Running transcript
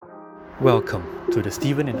Welcome to the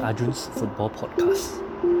Steven and Arjun's Football Podcast,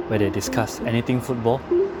 where they discuss anything football,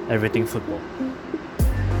 everything football.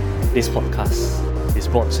 This podcast is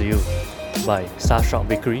brought to you by Starstruck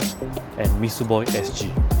Bakery and Misuboy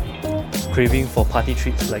SG. Craving for party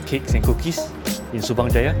treats like cakes and cookies in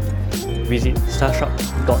Subang Jaya? Visit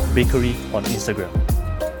starstruck.bakery on Instagram.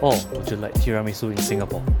 Or would you like tiramisu in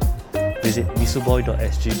Singapore? Visit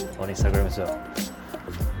misuboy.sg on Instagram as well.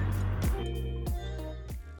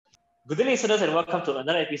 Good evening, listeners, and welcome to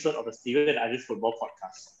another episode of the Steven and Arjun's Football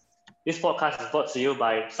Podcast. This podcast is brought to you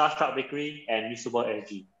by Starstruck Bakery and Misuboy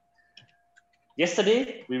SG.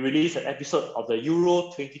 Yesterday, we released an episode of the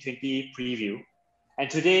Euro 2020 preview, and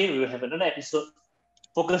today we will have another episode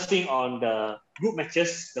focusing on the group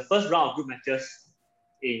matches, the first round of group matches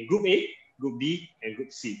in Group A, Group B, and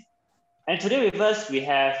Group C. And today with us, we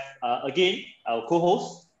have, again, our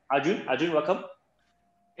co-host, Arjun. Arjun, welcome.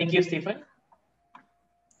 Thank you, Stephen.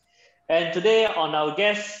 And today on our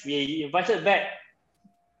guest, we invited back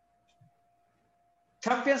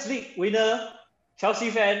Champions League winner, Chelsea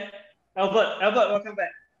fan, Albert. Albert, welcome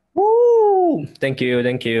back. Woo! Thank you.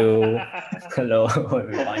 Hello,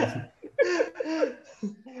 everyone.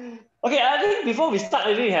 Okay, I think before we start,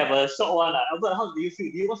 we have a short one. Albert, how do you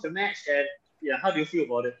feel? Do you watch the match? And how do you feel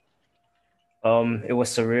about it? It was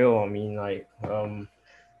surreal.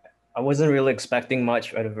 I wasn't really expecting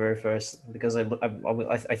much at the very first because I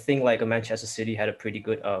think like Manchester City had a pretty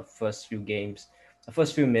good first few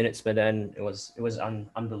minutes, but then it was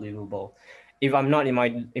unbelievable. If I'm not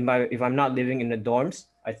if I'm not living in the dorms,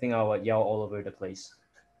 I think I would yell all over the place.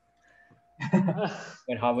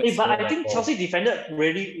 But I think Chelsea defended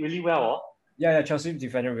really well. Yeah, Chelsea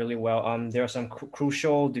defended really well. There are some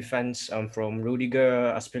crucial defense from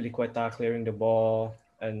Rudiger, Azpilicueta clearing the ball,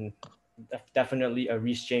 and definitely a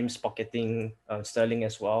Reece James pocketing Sterling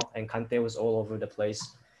as well, and Kante was all over the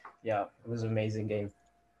place. Yeah, it was an amazing game.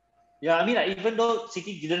 Yeah, I mean, like, even though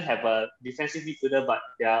City didn't have a defensive midfielder, but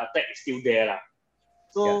their attack is still there.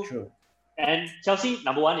 So, yeah, true. And Chelsea,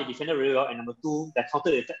 number one, they defended really well, and number two, their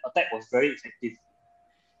counter attack was very effective.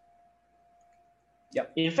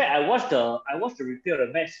 Yep. In fact, I watched the replay of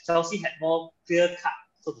the match. Chelsea had more clear-cut,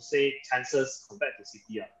 so to say, chances compared to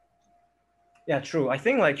City. Yeah, true. I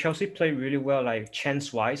think like Chelsea played really well, like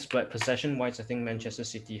chance-wise, but possession-wise, I think Manchester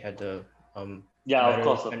City had the of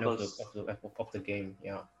course. Of the game.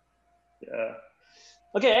 Yeah.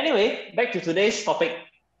 Okay. Anyway, back to today's topic.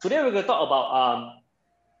 Today we're going to talk about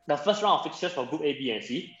the first round of fixtures for Group A, B, and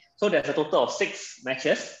C. So there's a total of 6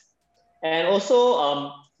 matches, and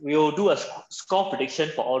also we'll do a score prediction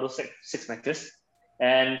for all those 6 matches.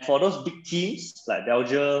 And for those big teams like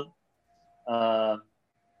Belgium,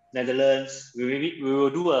 Netherlands, we will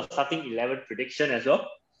do a starting 11 prediction as well.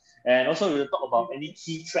 And also we'll talk about any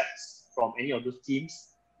key threats from any of those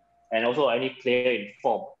teams and also any player in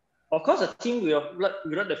form. Of course, the team we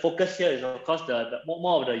want to focus here is, of course, the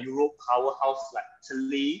more of the Euro powerhouse like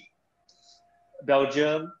Italy,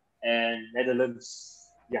 Belgium, and Netherlands.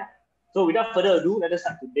 Yeah. So without further ado, let us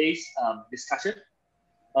start today's discussion.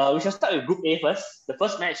 We shall start with Group A first. The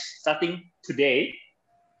first match starting today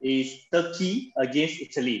is Turkey against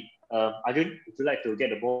Italy. Arjun, would you like to get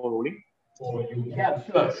the ball rolling? Yeah,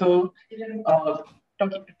 sure. So,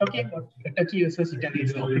 talking about Turkey versus Italy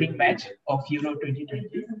is the opening match of Euro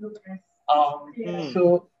 2020.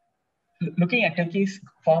 So, looking at Turkey's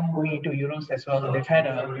form going into Euros as well, they've had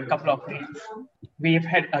a couple of wins. They've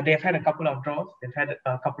had a couple of draws. They've had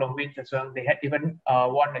a couple of wins as well. They had even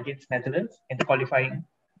won against Netherlands in the qualifying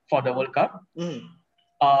for the World Cup.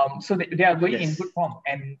 So they are going in good form,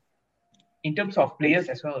 and in terms of players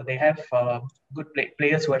as well, they have good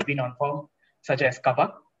players who have been on form, such as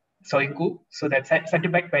Kabak, Soyuncu. So that centre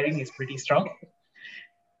back pairing is pretty strong.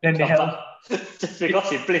 Then they have just because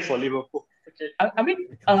he plays for Liverpool. Okay. I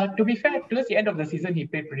mean, to be fair, towards the end of the season, he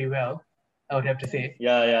played pretty well, I would have to say.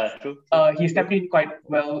 Yeah, true. He stepped in quite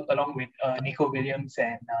well along with Nico Williams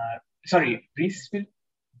and Reece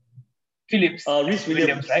Phillips. Reece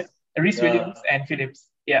Williams, right? Reece Williams and Phillips.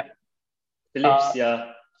 Yeah. Phillips,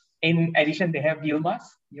 In addition, they have Yilmaz.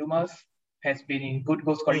 Yilmaz has been in good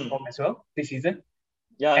goal scoring form as well this season.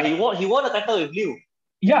 Yeah, and he won a title with Lille.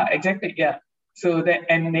 Yeah, exactly. Yeah. So they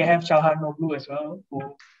have Çalhanoğlu as well,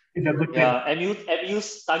 who is a good player. Yeah,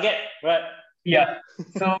 MU's target, right? Yeah.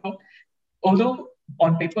 So although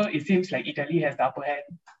on paper it seems like Italy has the upper hand,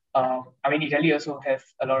 Italy also has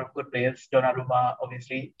a lot of good players. Donnarumma,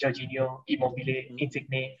 obviously, Jorginho, Immobile,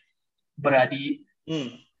 Insigne, Berardi.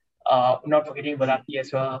 Not forgetting Verratti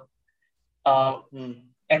as well.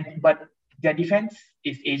 But their defense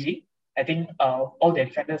is aging. I think all their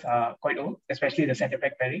defenders are quite old, especially the centre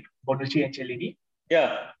back pairing, Bonucci and Chiellini.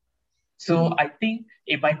 Yeah. So I think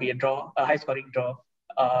it might be a draw, a high-scoring draw.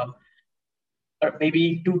 Or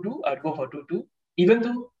maybe 2-2. I'd go for 2-2. Even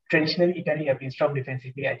though traditionally Italy have been strong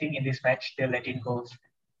defensively, I think in this match they'll let in goals.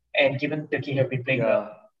 And given Turkey have been playing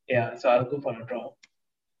well, so I'll go for a draw.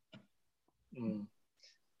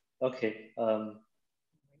 Okay. All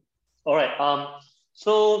right.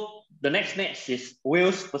 So the next match is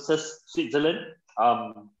Wales versus Switzerland.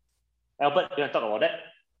 Albert, you want to talk about that?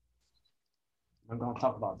 I'm gonna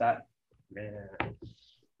talk about that.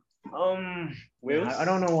 Wales? I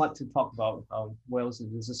don't know what to talk about Wales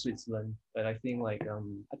versus Switzerland, but I think I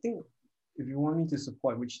think if you want me to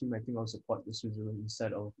support which team, I think I'll support the Switzerland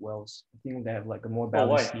instead of Wales. I think they have like a more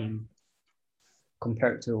balanced team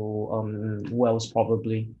compared to Wales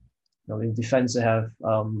probably. In defense they have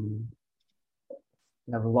a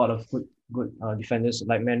lot of good defenders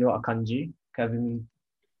like Manuel Akanji, Kevin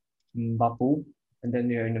Mbapu, and then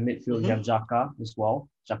they're in the midfield you have Xhaka as well,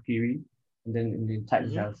 Shaqiri, and then in the attack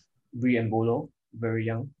you have Brie and Bolo, very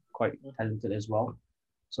young, quite talented as well.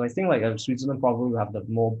 So I think Switzerland probably will have the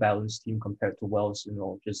more balanced team compared to Wales,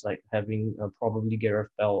 just like having probably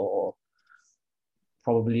Gareth Bale or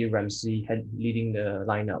probably Ramsey leading the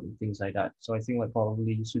lineup and things like that. So I think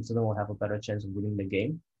probably Switzerland will have a better chance of winning the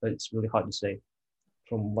game, but it's really hard to say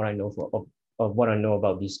from what I know of what I know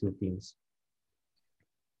about these two teams.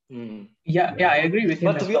 Yeah, I agree with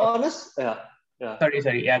him. But to be honest,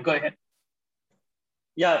 Sorry. Yeah, go ahead.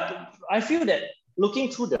 Yeah, I feel that looking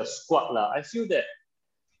through the squad, I feel that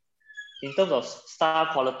in terms of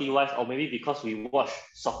star quality wise, or maybe because we watch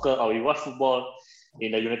soccer or we watch football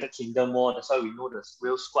in the United Kingdom more, that's why we know the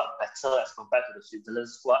Wales squad better as compared to the Switzerland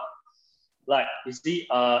squad. Like, you see,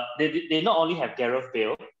 they not only have Gareth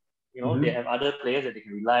Bale, they have other players that they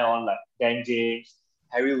can rely on, like Dan James,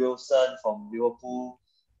 Harry Wilson from Liverpool,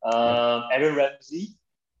 Aaron Ramsey.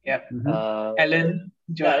 Allen.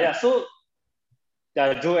 So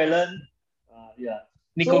Joe Allen.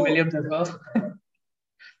 Nico Williams as well.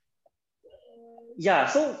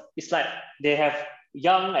 So it's like they have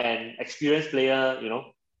young and experienced player,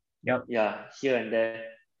 here and there.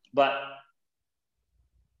 But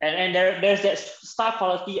and there's that star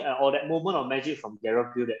quality or that moment of magic from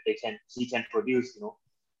Gareth Bale that he can produce,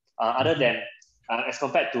 other than as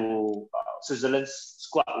compared to Switzerland's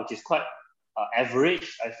squad, which is quite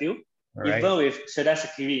average, I feel. Right. Even with Xherdan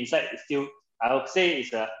Shaqiri inside, it's still, I would say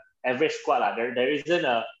it's an average squad. There isn't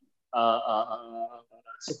a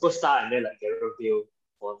superstar in there like Gareth Bale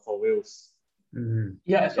for Wales.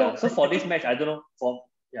 So for this match, I don't know.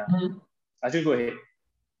 I should go ahead.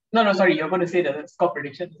 No, sorry, you're going to say the score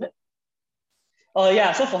prediction, is it?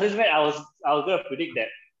 So for this match, I was going to predict that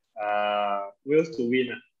Wales to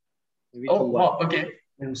win. Maybe 2-1. Okay.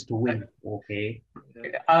 Wales to win. Okay.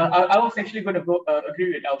 I was actually going to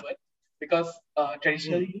agree with Albert because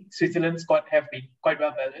traditionally Switzerland's squad have been quite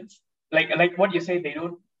well balanced. Like what you say, they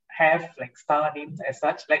don't have star names as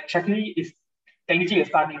such. Like Shaqiri is technically a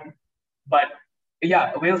star name, but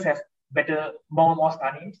Wales have more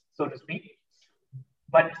star names, so to speak.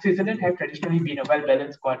 But Switzerland have traditionally been a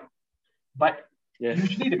well-balanced squad. But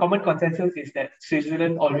usually the common consensus is that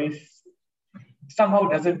Switzerland always somehow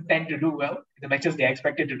doesn't tend to do well in the matches they are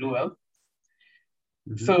expected to do well.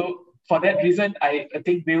 So for that reason, I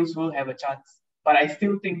think Wales will have a chance. But I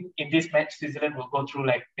still think in this match, Switzerland will go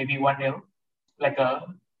through maybe 1-0, like a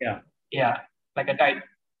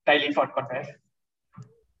tightly fought contest.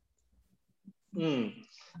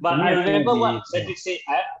 But I remember what Cedric said.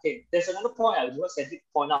 There's another point I want Cedric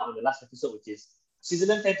point out in the last episode, which is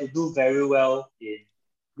Switzerland tend to do very well in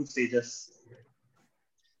group stages.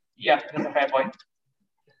 Yeah, that's a fair point.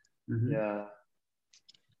 Yeah.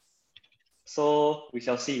 So we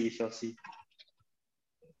shall see.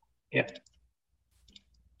 Yeah.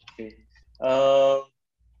 Okay. All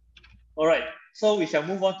right. So we shall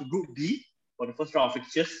move on to Group B for the first round of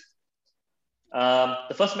fixtures.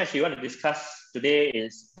 The first match we want to discuss today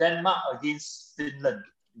is Denmark against Finland.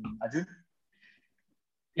 Arjun?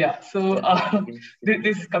 Yeah, so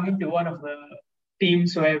this is coming to one of the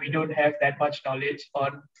teams where we don't have that much knowledge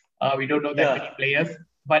on. We don't know that many players,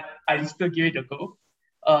 but I'll still give it a go.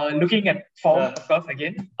 Looking at form, of course,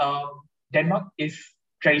 again, Denmark is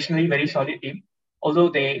traditionally a very solid team. Although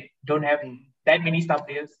they don't have that many star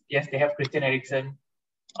players. Yes, they have Christian Eriksen,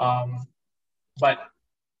 but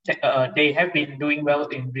they have been doing well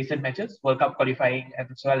in recent matches, World Cup qualifying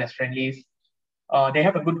as well as friendlies. They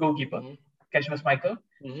have a good goalkeeper, Kasper Schmeichel.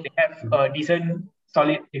 They have a decent,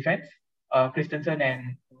 solid defense, Christensen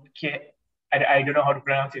and I don't know how to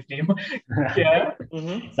pronounce his name.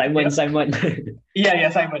 Simon. Simon,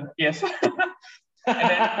 yes.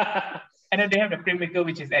 And then they have the playmaker,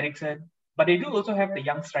 which is Eriksen. But they do also have the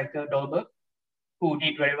young striker Dolberg, who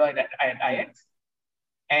did very well at Ajax.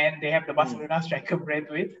 And they have the Barcelona striker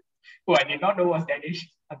Braithwaite, who I did not know was Danish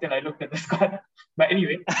until I looked at the squad. But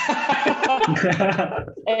anyway.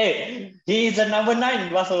 Hey, he is the number 9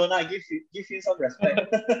 in Barcelona. Give him some respect.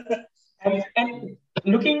 and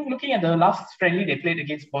looking at the last friendly they played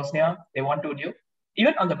against Bosnia, they won 2-0.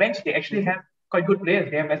 Even on the bench, they actually have quite good players.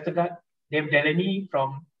 They have Vestergaard, they have Delaney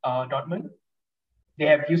from Dortmund, they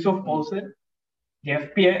have Yusuf Poulsen, they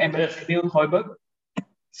have Pierre-Emile Højbjerg.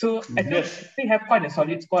 So I think they have quite a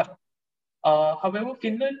solid squad. However,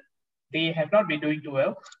 Finland, they have not been doing too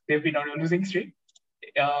well. They've been on a losing streak.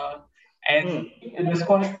 And in the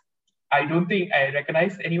squad, I don't think I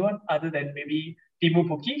recognize anyone other than maybe Teemu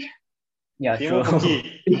Pukki. Yeah, Teemu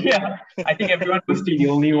Pukki. Yeah, I think everyone was the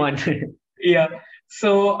only one. Yeah,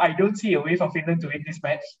 so I don't see a way for Finland to win this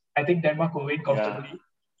match. I think Denmark will win comfortably. Yeah.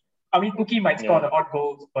 I mean, Pukki might score the odd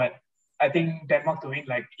goals, but I think Denmark to win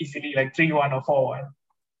like easily, like 3-1 or 4-1.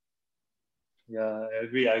 Yeah, I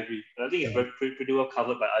agree. I think it's pretty well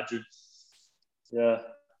covered by Arjun. Yeah.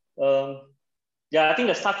 I think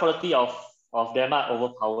the star quality of Denmark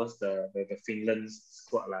overpowers the Finland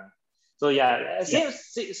squad line. So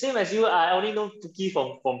same as you. I only know Pukki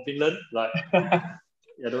from Finland. Like,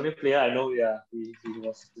 the only player I know. Yeah, he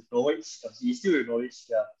was with Norwich. He's still with Norwich.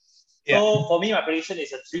 Yeah. So for me, my prediction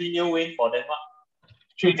is a 3-0 win for Denmark.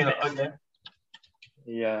 3-0. Okay.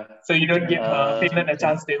 Yeah. So you don't give Finland a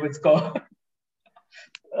chance they would score.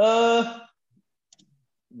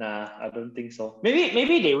 Nah, I don't think so.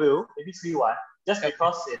 Maybe they will. Maybe 3-1. Just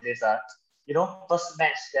because it is first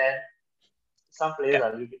match. Then some players are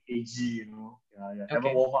a little bit agey.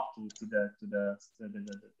 Haven't warm up to the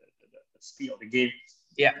speed of the game.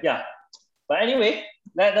 Yeah. But anyway,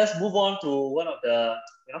 let us move on to one of the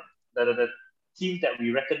the teams that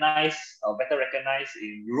we recognize or better recognize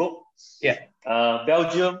in Europe. Yeah.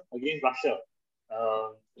 Belgium against Russia.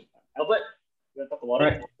 Albert, you want to talk about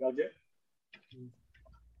it? Belgium.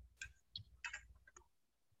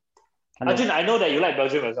 Arjun, I know that you like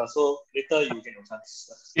Belgium as well, so later you get your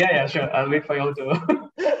chance. Yeah, sure. I'll wait for you to.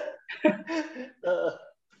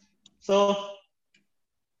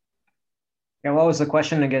 What was the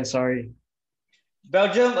question again? Sorry.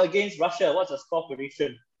 Belgium against Russia. What's the score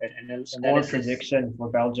prediction? Score prediction for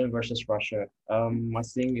Belgium versus Russia. I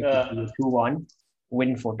think it could be a 2-1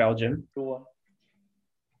 win for Belgium. 2-1.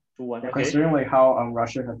 Okay. Considering like how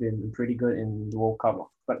Russia have been pretty good in the World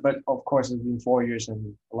Cup, but of course it's been 4 years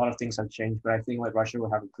and a lot of things have changed. But I think like Russia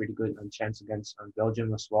will have a pretty good chance against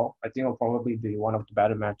Belgium as well. I think it'll probably be one of the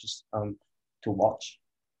better matches to watch.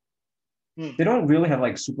 They don't really have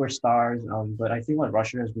like superstars, but I think like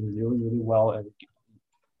Russia has been really, really well and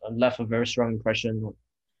left a very strong impression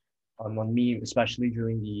on me, especially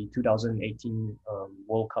during the 2018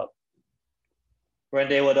 World Cup. When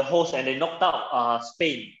they were the hosts and they knocked out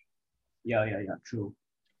Spain. Yeah, true.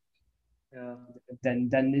 Yeah.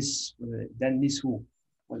 Dennis who?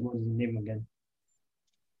 What was his name again?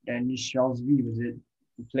 Dennis Shalsby, was it?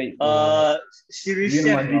 Who played for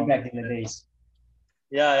Real Madrid back in the days.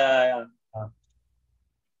 Yeah.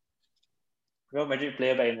 Real Madrid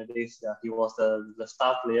player back in the days. Yeah, he was the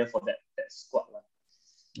star player for that squad.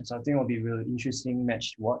 So I think it'll be a really interesting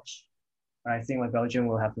match to watch. I think like Belgium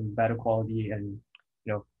will have a better quality and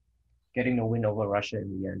getting the win over Russia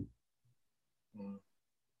in the end. I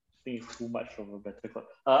think it's too much of a better club.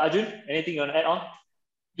 Arjun, anything you want to add on?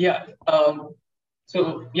 Yeah.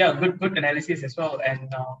 Good analysis as well.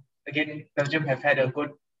 And again, Belgium have had a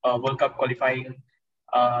good World Cup qualifying.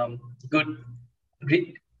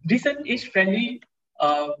 Decent-ish friendly.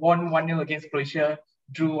 Won 1-0 against Croatia.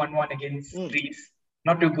 Drew 1-1 against Greece.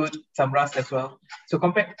 Not too good. Some rust as well. So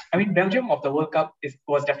Belgium of the World Cup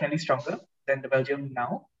was definitely stronger than the Belgium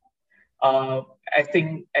now. I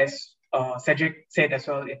think as Cedric said as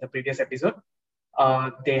well in the previous episode,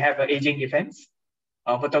 they have an aging defense.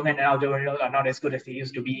 Vertonghen and Alderweireld are not as good as they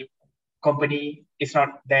used to be. Kompany is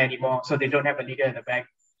not there anymore, so they don't have a leader in the back.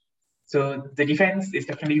 So the defense is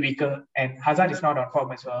definitely weaker, and Hazard is not on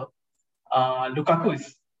form as well. Lukaku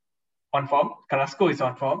is on form, Carrasco is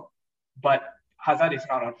on form, but Hazard is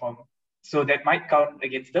not on form. So that might count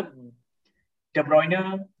against them. De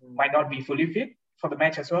Bruyne might not be fully fit for the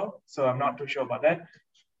match as well, so I'm not too sure about that.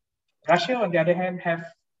 Russia, on the other hand,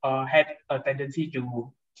 have had a tendency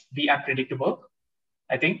to be unpredictable,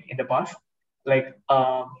 I think, in the past.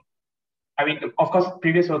 Of course,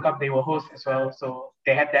 previous World Cup, they were hosts as well, so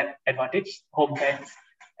they had that advantage, home fans,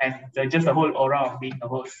 and just the whole aura of being a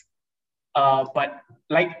host. But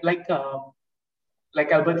like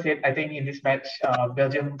Albert said, I think in this match,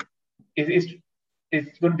 Belgium is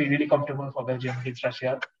going to be really comfortable for Belgium against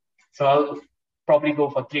Russia. So I'll probably go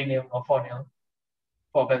for 3-0 or 4-0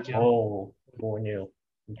 for Belgium. Oh, 4-0.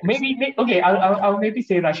 Okay. I'll maybe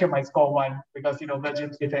say Russia might score one because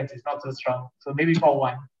Belgium's defense is not so strong. So maybe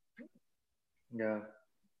 4-1. Yeah.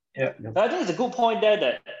 Yeah. I think it's a good point there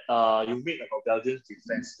that you made about Belgium's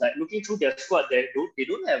defense. Like looking through their squad, they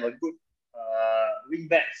don't have a good wing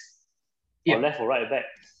backs or left or right back.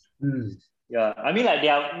 Yeah, I mean like they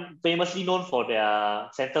are famously known for their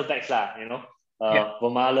centre backs lah.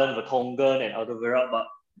 Vermaelen, Vertonghen, and Alderweireld, but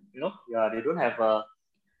they don't have a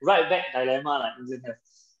right back dilemma like England have.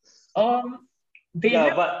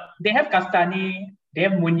 They have Castani, they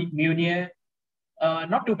have Munier.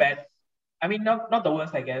 Not too bad. I mean, not the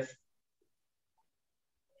worst, I guess.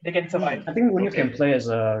 They can survive. I think Munier can play as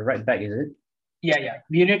a right back, is it? Yeah.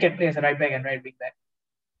 Munier can play as a right back and right wing back.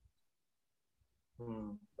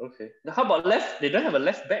 Okay. How about left? They don't have a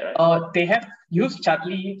left back, right? They have used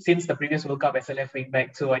Chadli since the previous World Cup as a left wing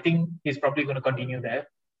back, so I think he's probably going to continue there.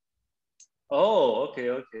 Oh, okay.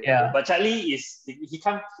 Yeah. But Chadli he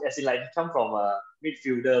come from a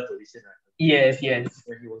midfielder position, right? Yes.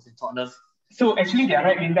 When he was in Tottenham. So actually, their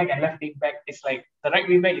right wing back and left wing back is like the right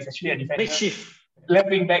wing back is actually a defender. Makeshift. Left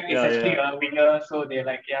wing back is actually a winger, so they're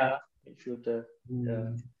like midfielder.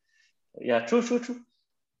 Yeah. True.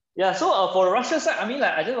 Yeah. So for the Russia side, I mean,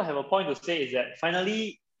 like I just have a point to say is that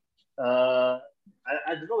finally, I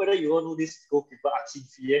don't know whether you all know this goalkeeper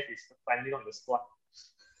Akinfeev is finally on the squad.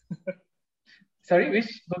 Sorry,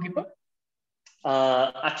 which goalkeeper?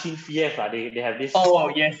 Akinfeev, they have this. Oh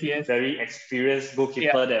yes. Very experienced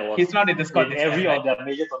goalkeeper that was. He's not in the squad in every of their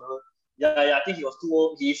major tournaments. Yeah. I think he was too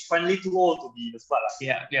old. He's finally too old to be in the squad.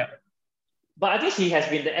 Yeah. But I think he has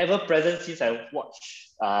been ever present since I watched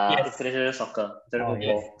international soccer.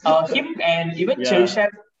 Him and even Cheryshev,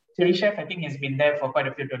 I think he's been there for quite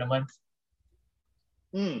a few tournaments.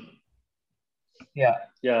 Yeah.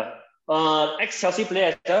 Ex-Chelsea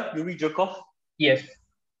player, Yuri Zhirkov. Yes,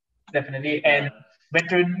 definitely. And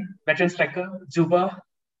veteran striker, Zuba.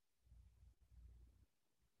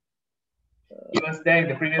 He was there in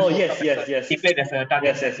the previous World Cup. Yes. He played as a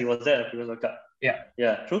target. Yes, he was there in the previous World Cup.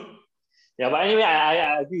 Yeah, true. Yeah, but anyway,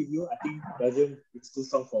 I agree with you. I think Belgium is too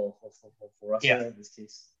strong for Russia in this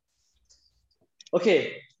case.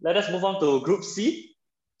 Okay, let us move on to Group C.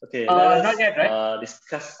 Okay, not yet, right?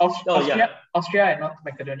 Discuss. Austria and North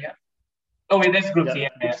Macedonia. Oh wait, that's Group C.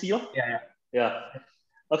 Group C, Yeah.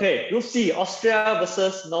 Okay, Group C, Austria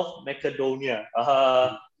versus North Macedonia.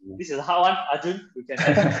 This is a hard one, Arjun. You can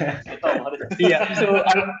talk about it. Yeah.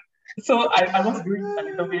 So I was doing a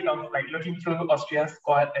little bit of like looking through Austria's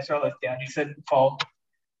squad as well as their recent form.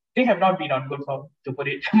 They have not been on good form, to put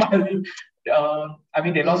it mildly. I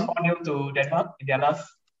mean, they lost 4-0 to Denmark in their last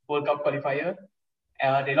World Cup qualifier.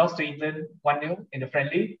 They lost to England 1-0 in the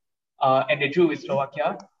friendly, and they drew with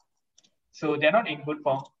Slovakia. So they're not in good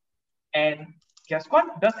form. And their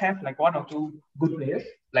squad does have like one or two good players,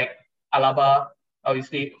 like Alaba,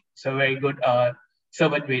 obviously, so very good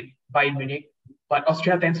servant with Bayern Munich. But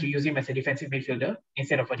Austria tends to use him as a defensive midfielder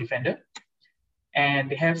instead of a defender. And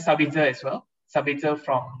they have Sabitzer as well. Sabitzer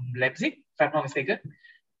from Leipzig, if I'm not mistaken,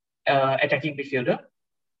 attacking midfielder.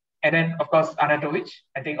 And then, of course, Arnautovic.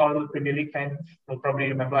 I think all the Premier League fans will probably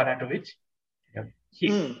remember Arnautovic. Yep.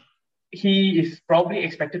 He is probably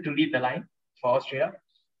expected to lead the line for Austria.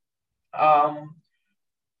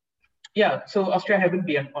 So Austria haven't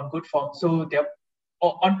been on good form. So they're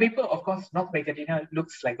on paper, of course, North Macedonia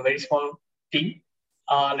looks like a very small team.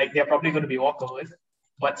 Like they're probably going to be walkovers.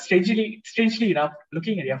 But strangely enough,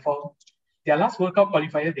 looking at their form, their last World Cup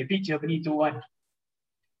qualifier, they beat Germany 2-1.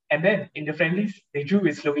 And then in the friendlies, they drew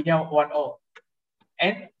with Slovenia 1-0.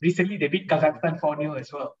 And recently, they beat Kazakhstan 4-0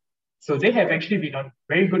 as well. So they have actually been on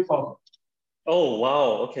very good form. Oh,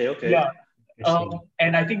 wow. Okay. Yeah.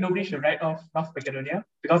 And I think nobody should write off North Macedonia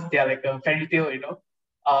because they are like a fairy tale,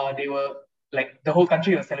 They were like, the whole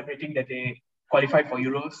country was celebrating that they qualified for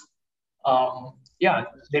Euros.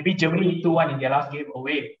 They beat Germany 2-1 in their last game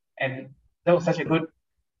away. And that was such a good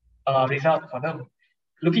result for them.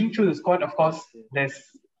 Looking through the squad, of course, there's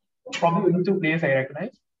probably only two players I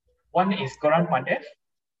recognize. One is Goran Pandev.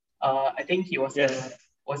 I think he was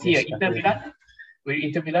he at Inter Milan? With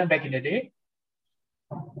Inter Milan back in the day.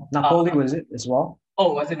 Napoli was it as well?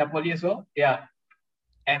 Oh, was it Napoli as well? Yeah.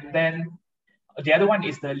 And then the other one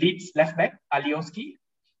is the Leeds left back, Alioski.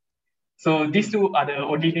 So these two are the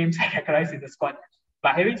only names I recognize in the squad.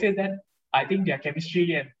 But having said that, I think their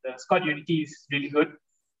chemistry and the squad unity is really good.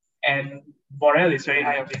 And morale is very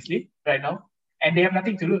high, obviously, right now. And they have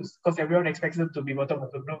nothing to lose because everyone expects them to be bottom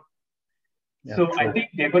of the group. Yeah, so true. I think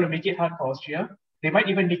they're going to make it hard for Austria. They might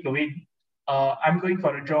even nick the win. I'm going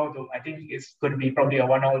for a draw though. I think it's going to be probably a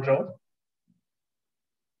 1-1 draw.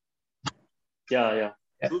 Yeah.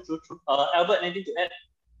 True. Albert, anything to add?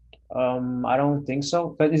 I don't think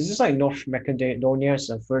so. But is this like North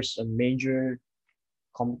Macedonia's first major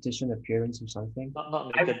competition appearance or something?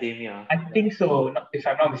 Not Macadamia. I think so, if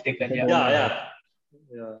I'm not mistaken. Yeah.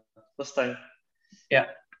 First time. Yeah.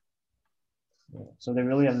 So they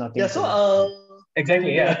really have nothing. Yeah. So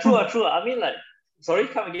exactly. Yeah. True. I mean, like, sorry,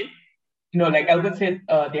 come again. Like Albert said,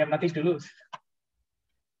 they have nothing to lose.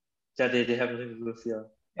 Yeah, they have nothing to lose. Yeah.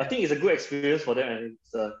 I think it's a good experience for them, and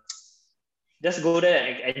it's just go there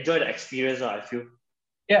and enjoy the experience. I feel.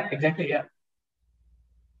 Yeah. Exactly. Yeah.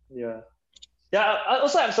 Yeah.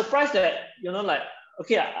 I'm surprised that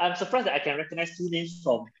I'm surprised that I can recognize two names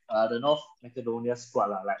from the North Macedonia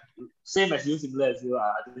squad like same as you, similar as you.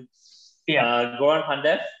 I think. Yeah. Goran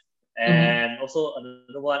Pandev, and also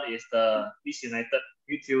another one is the Leeds United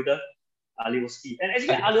midfielder Alioski. And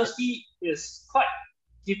actually, Alioski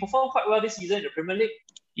he performed quite well this season in the Premier League.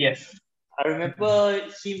 Yes. I remember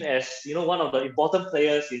him as one of the important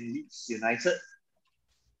players in Leeds United.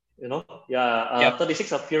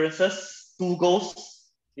 36 appearances, 2 goals.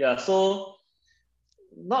 Yeah, so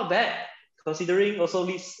not bad considering also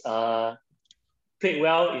Leeds played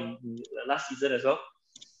well in last season as well.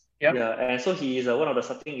 Yep. Yeah, and so he is one of the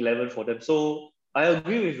starting 11 for them. So I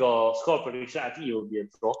agree with your score prediction. I think it will be a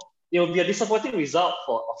draw. It will be a disappointing result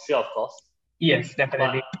for Austria, of course. Yes,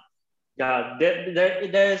 definitely. But,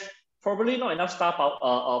 there's probably not enough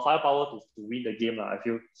firepower to win the game. I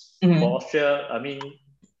feel for Austria. I mean,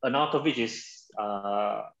 Arnautovic is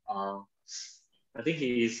I think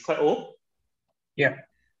he is quite old. Yeah.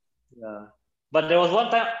 Yeah. But there was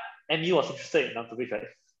one time MU was interested in Arnautovic, right?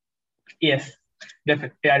 Yes,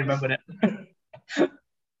 definitely. Yeah, I remember that.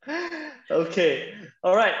 Okay.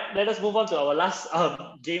 All right. Let us move on to our last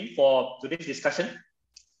game for today's discussion.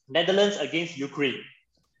 Netherlands against Ukraine.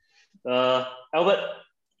 Albert.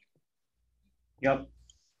 Yep.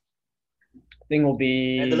 I think it will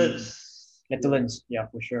be Netherlands. Yeah,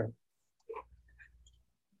 for sure.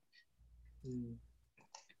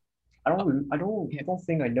 I don't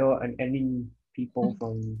think I know any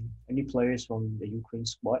players from the Ukraine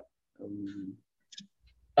squad.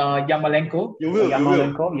 Yarmolenko.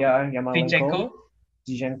 Yarmolenko, yeah,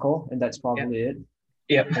 Zinchenko, and that's probably it.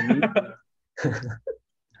 Yeah. For me.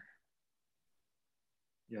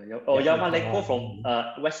 Yarmolenko from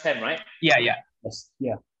West Ham, right? Yeah. Yes,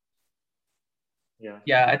 yeah.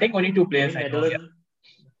 Yeah, I think only 2 players I know.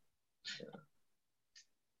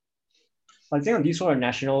 I think these sort of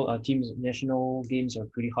national games are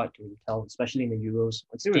pretty hard to tell, especially in the Euros.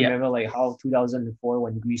 I still remember how 2004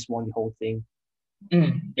 when Greece won the whole thing.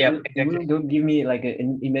 Yeah, exactly. Don't give me like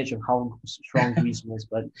an image of how strong Greece was,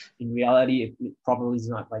 but in reality, it probably is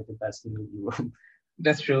not like the best in Europe.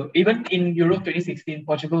 That's true. Even in Euro 2016,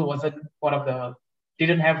 Portugal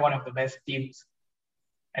didn't have one of the best teams,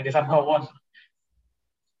 and they somehow won.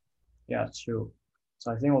 Yeah, it's true.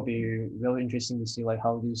 So I think it'll be really interesting to see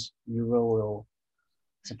how this Euro will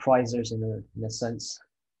surprise us in a sense.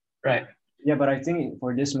 Right. Yeah, but I think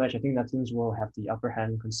for this match, I think Netherlands will have the upper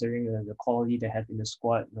hand considering the quality they have in the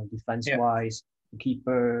squad, defense-wise, the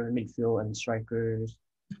keeper, midfield, and strikers.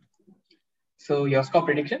 So your score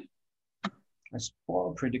prediction? My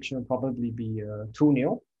score prediction will probably be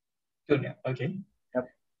 2-0. 2-0, okay. Yep.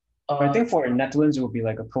 But I think for Netherlands, it will be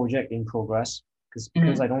like a project in progress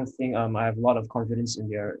because I don't think I have a lot of confidence in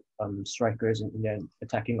their strikers and in their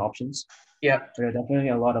attacking options. Yeah. There are definitely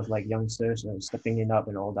a lot of youngsters stepping in up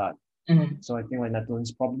and all that. So I think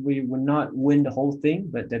Netherlands probably would not win the whole thing,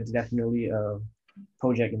 but that's definitely a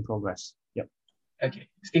project in progress. Yep. Okay.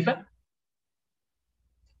 Stephen?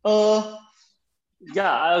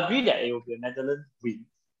 Yeah, I agree that it will be a Netherlands win.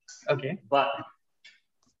 Okay.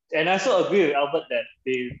 And I also agree with Albert that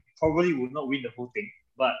they probably will not win the whole thing.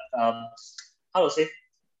 But how to say?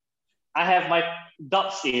 I have my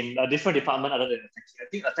doubts in a different department other than attacking. I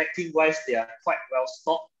think attacking-wise, they are quite well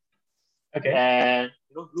stocked. Okay. And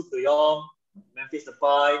Luke De Jong, Memphis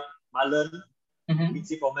Depay, Malen,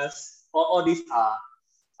 Quincy Promes, all these are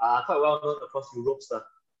quite well known across Europe.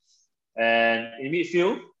 And in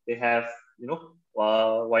midfield, they have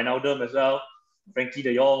Wijnaldum as well, Frankie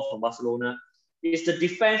De Jong from Barcelona. It's the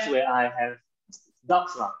defense where I have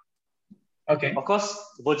doubts. Okay. Of course,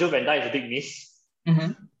 Virgil van Dijk is a big miss.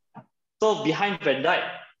 So behind Van Dijk,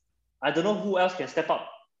 I don't know who else can step up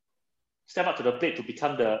to the plate to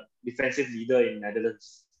become the defensive leader in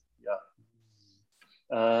Netherlands.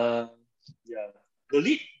 The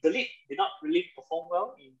lead did not really perform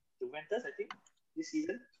well in Juventus, I think, this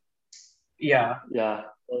season. Yeah.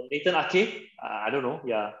 Nathan Ake, I don't know.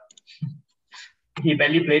 Yeah. he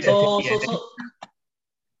barely played.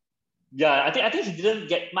 Yeah, I think he didn't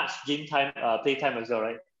get much game time, play time as well,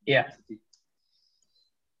 right? Yeah.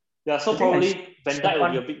 Yeah, so probably Van Dijk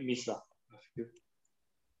will be a big miss.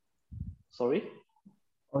 Sorry?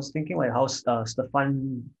 I was thinking like how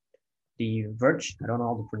Stefan the Verge, I don't know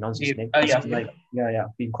how to pronounce his name.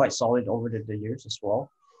 Been quite solid over the years as well.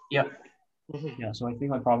 Yeah. Mm-hmm. Yeah, so I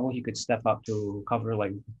think like probably he could step up to cover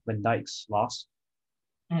like Van Dijk's loss.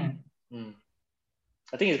 I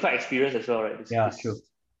think he's quite experienced as well, right? True.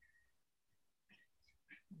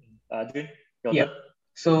 Jun, yeah.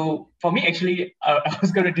 So for me, actually, I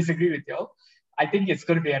was going to disagree with you. I think it's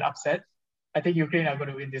going to be an upset. I think Ukraine are going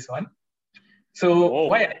to win this one. So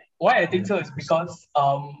why I think so is because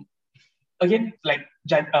again, like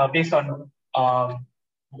based on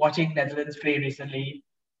watching Netherlands play recently,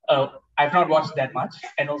 I've not watched that much,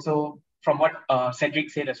 and also from what Cedric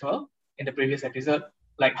said as well in the previous episode,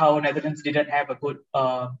 like how Netherlands didn't have a good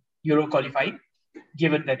Euro qualifying,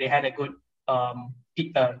 given that they had a good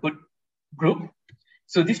good group.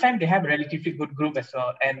 So this time they have a relatively good group as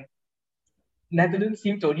well, and Netherlands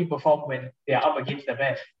seem to only perform when they are up against the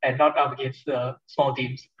best and not up against the small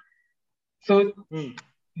teams. So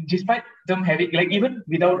despite them having, like, even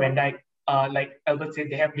without Van Dijk, like Albert said,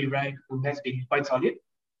 they have De Vrij, who has been quite solid.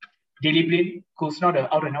 Daley Blind, who's not an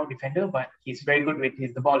out-and-out defender, but he's very good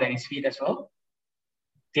with the ball and his feet as well.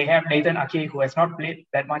 They have Nathan Ake, who has not played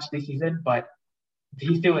that much this season, but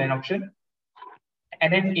he's still an option.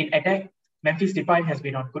 And then in attack, Memphis Depay has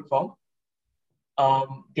been on good form.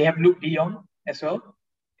 They have Luke de Jong as well.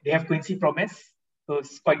 They have Quincy Promes,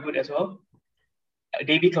 who's quite good as well.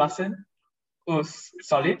 Davy Klaassen, who's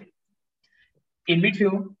solid. In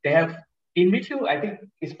midfield, I think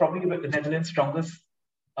it's probably the Netherlands' strongest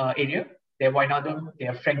area. They have Wijnaldum, they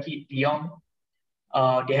have Frankie de Jong,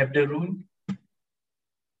 they have De Roon.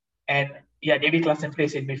 And Davy Klaassen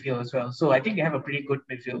plays in midfield as well. So I think they have a pretty good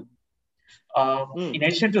midfield. In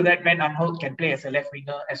addition to that, Van Aanholt can play as a left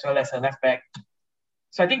winger as well as a left back.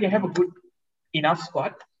 So I think they have a good enough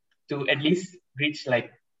squad to at least reach like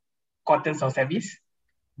quarters or semis.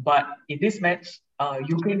 But in this match,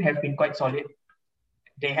 Ukraine have been quite solid.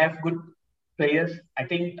 They have good players. I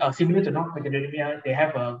think similar to North Macedonia, they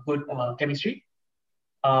have a good chemistry.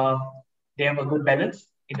 They have a good balance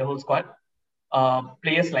in the whole squad.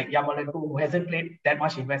 Players like Yarmolenko, who hasn't played that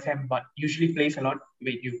much in West Ham, but usually plays a lot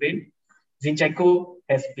with Ukraine. Zinchenko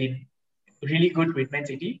has been really good with Man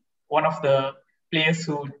City. One of the players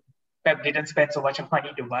who Pep didn't spend so much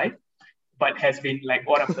money to buy, but has been like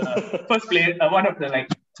one of the one of the like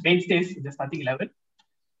mainstays in the starting 11.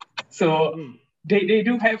 So they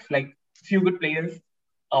do have like few good players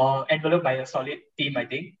enveloped by a solid team, I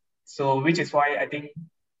think. So which is why I think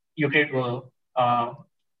Ukraine will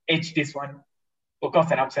edge this one, will cause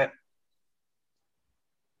an upset.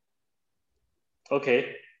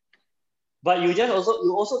 Okay. But you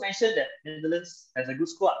also mentioned that Netherlands has a good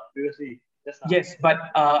squad previously. Yes, but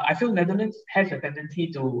I feel Netherlands has a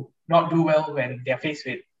tendency to not do well when they're faced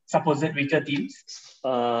with supposed weaker teams.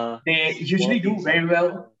 They usually do very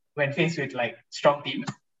well when faced with like strong teams,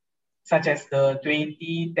 such as the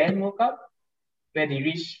 2010 World Cup, where they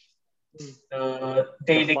reached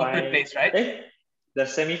they got third place, right? The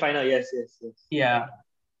semi-final, yes. Yeah.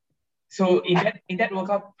 So in that World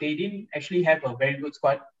Cup, they didn't actually have a very good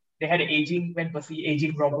squad. They had an aging Van Persie,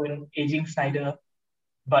 aging Robben, aging Sneijder,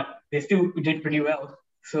 but they still did pretty well.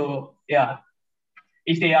 So yeah,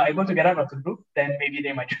 if they are able to get out of the group, then maybe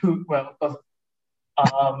they might do well. Because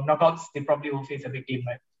knockouts, they probably will face a big team,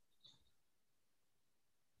 right?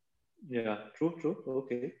 Yeah, true.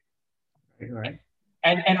 Okay. All right.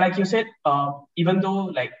 And like you said, even though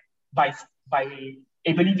like by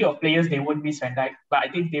ability of players, they won't miss Van Dijk, but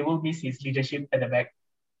I think they will miss his leadership at the back.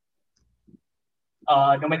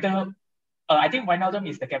 No matter, I think Wijnaldum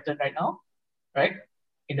is the captain right now, right?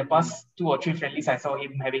 In the past 2 or 3 friendlies, I saw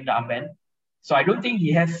him having the armband. So I don't think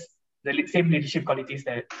he has the same leadership qualities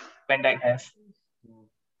that Van Dijk has.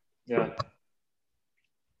 Yeah.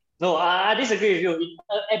 No, I disagree with you.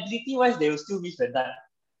 Ability-wise, they will still miss Van Dijk.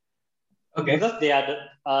 Okay. Because they are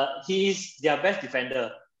he is their best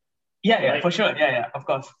defender. Yeah, right? For sure. Yeah, of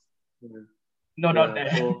course. No doubt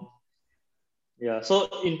there. So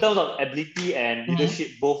in terms of ability and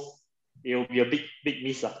leadership, both, it will be a big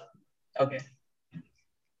miss. Okay.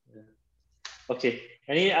 Okay.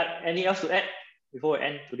 Any else to add before we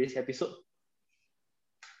end today's episode?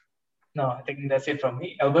 No, I think that's it from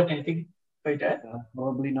me. Albert, anything for you to add?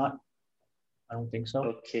 Probably not. I don't think so.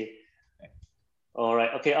 Okay. All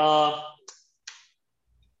right. Okay.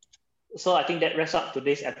 So I think that wraps up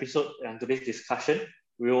today's episode and today's discussion.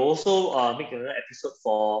 We will also make another episode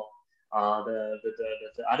for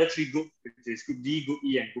The other three groups, which is Group D, Group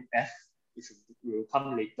E, and Group F, which will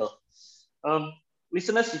come later.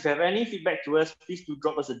 Listeners, if you have any feedback to us, please do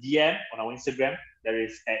drop us a DM on our Instagram.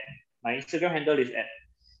 My Instagram handle is at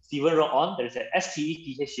StephenRockOn. That is at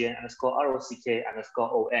STEPHN_ROCK_ON.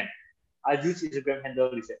 Arjun's Instagram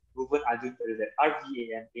handle is at Ruven Arjun. That is at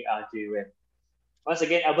RVANARJUN. Once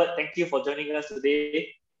again, Albert, thank you for joining us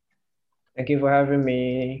today. Thank you for having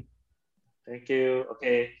me. Thank you.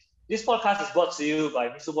 Okay. This podcast is brought to you by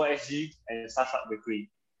Mr. Boy SG and Starstruck Bakery.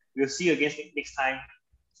 We'll see you again next time.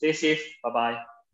 Stay safe. Bye-bye.